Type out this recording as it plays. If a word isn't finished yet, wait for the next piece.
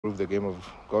improve the game of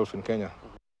golf in Kenya.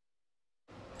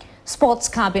 Sports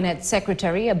Cabinet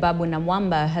Secretary Ababu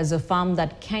Namwamba has affirmed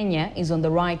that Kenya is on the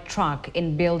right track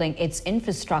in building its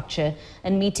infrastructure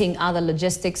and meeting other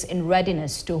logistics in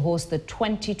readiness to host the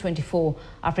 2024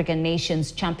 African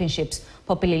Nations Championships,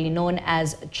 popularly known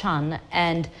as CHAN,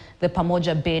 and the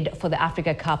Pamoja bid for the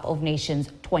Africa Cup of Nations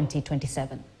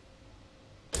 2027.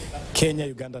 Kenya,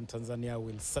 Uganda and Tanzania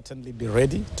will certainly be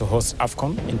ready to host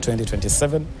AFCON in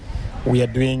 2027. We are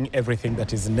doing everything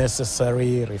that is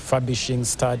necessary, refurbishing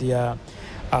stadia,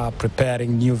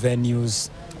 preparing new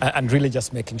venues, and really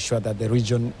just making sure that the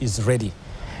region is ready.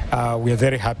 We are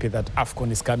very happy that AFCON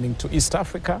is coming to East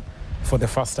Africa for the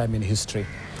first time in history.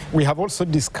 We have also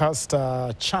discussed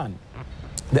CHAN,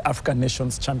 the African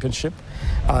Nations Championship,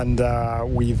 and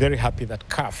we're very happy that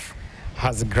CAF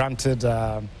has granted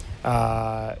the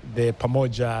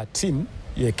Pamoja team,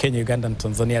 Kenya, Uganda and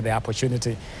Tanzania, the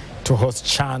opportunity to host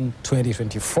CHAN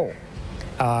 2024.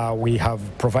 We have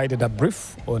provided a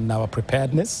brief on our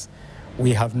preparedness.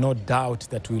 We have no doubt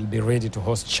that we'll be ready to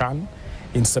host CHAN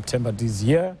in September this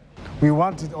year. We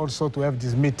wanted also to have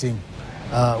this meeting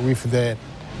with the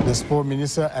sport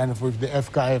minister and with the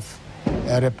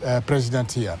FKF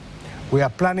president here. We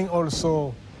are planning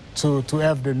also to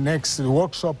have the next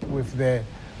workshop with the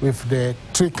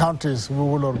three countries who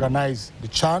will organize the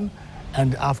CHAN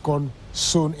and AFCON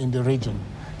soon in the region.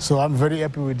 So I'm very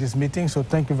happy with this meeting. So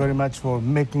thank you very much for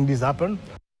making this happen.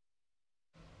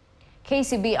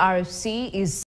 KCB RFC is